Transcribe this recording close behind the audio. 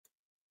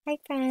Hi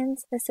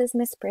friends, this is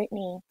Miss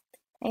Brittney.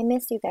 I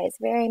miss you guys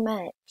very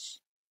much.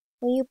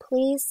 Will you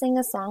please sing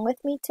a song with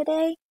me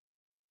today?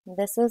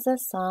 This is a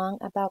song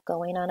about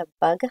going on a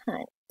bug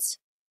hunt.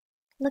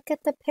 Look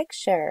at the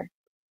picture.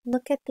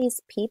 Look at these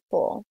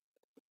people.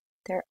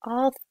 They're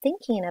all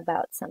thinking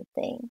about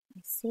something. I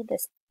see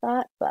this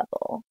thought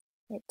bubble.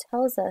 It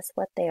tells us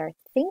what they are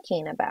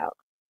thinking about.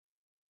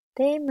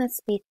 They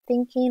must be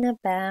thinking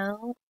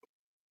about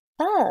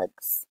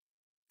bugs.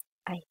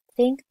 I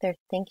think they're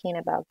thinking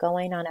about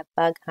going on a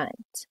bug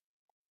hunt.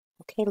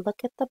 Okay,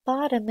 look at the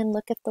bottom and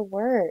look at the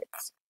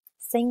words.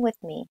 Sing with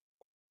me.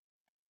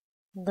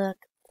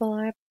 Look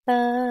for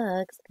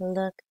bugs,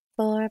 look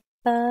for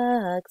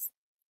bugs.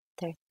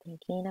 They're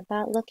thinking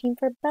about looking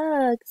for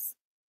bugs.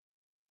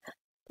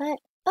 But,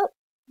 oh,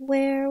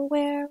 where?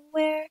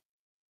 The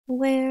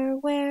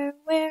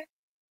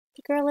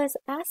girl is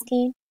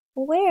asking,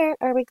 where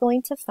are we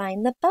going to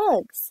find the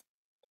bugs?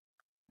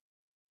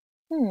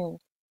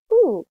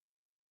 Ooh,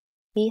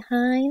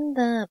 behind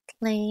the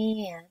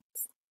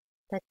plants.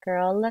 The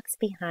girl looks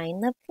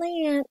behind the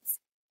plants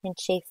and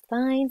she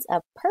finds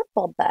a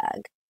purple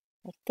bug.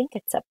 I think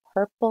it's a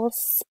purple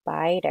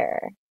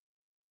spider.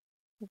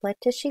 What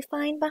does she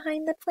find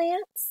behind the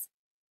plants?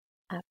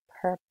 A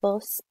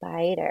purple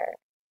spider.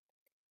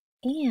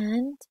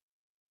 And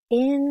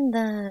in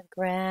the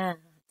grass,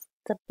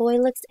 the boy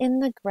looks in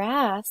the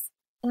grass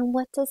and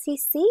what does he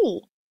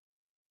see?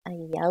 A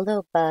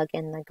yellow bug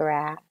in the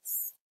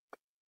grass.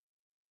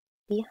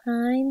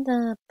 Behind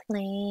the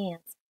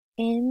plants,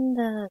 in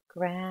the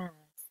grass.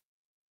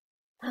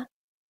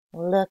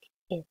 Look,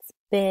 it's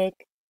big.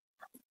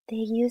 They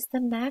use the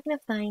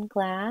magnifying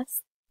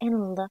glass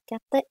and look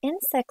at the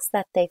insects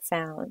that they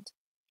found.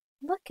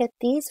 Look at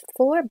these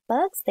 4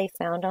 bugs they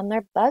found on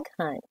their bug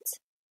hunt.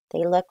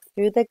 They look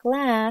through the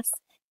glass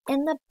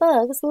and the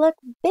bugs look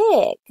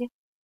big.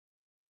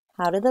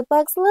 How do the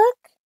bugs look?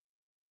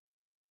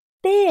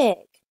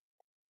 Big.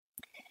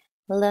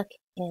 Look,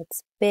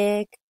 it's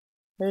big.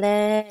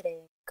 Let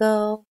it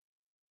go.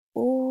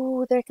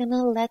 Ooh, they're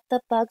gonna let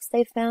the bugs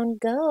they found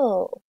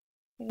go.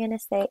 They're gonna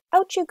say,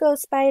 out you go,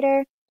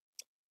 spider.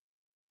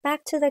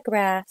 Back to the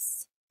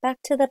grass,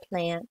 back to the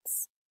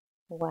plants.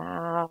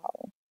 Wow.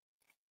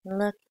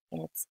 Look,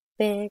 it's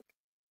big.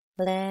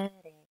 Let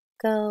it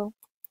go.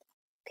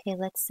 Okay,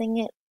 let's sing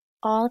it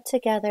all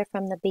together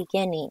from the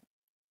beginning.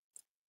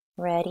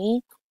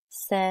 Ready,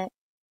 set,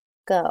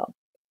 go.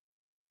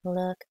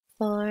 Look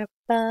for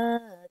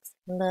bugs,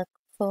 look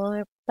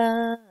for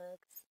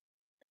bugs.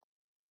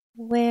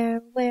 Where?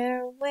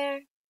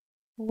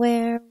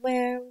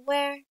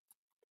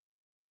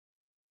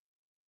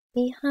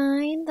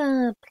 Behind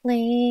the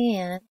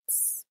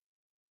plants,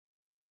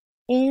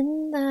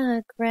 in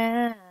the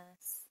grass.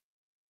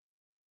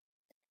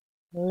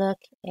 Look,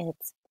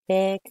 it's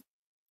big.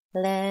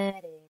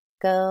 Let it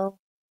go.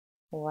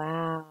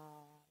 Wow.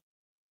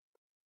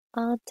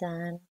 All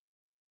done.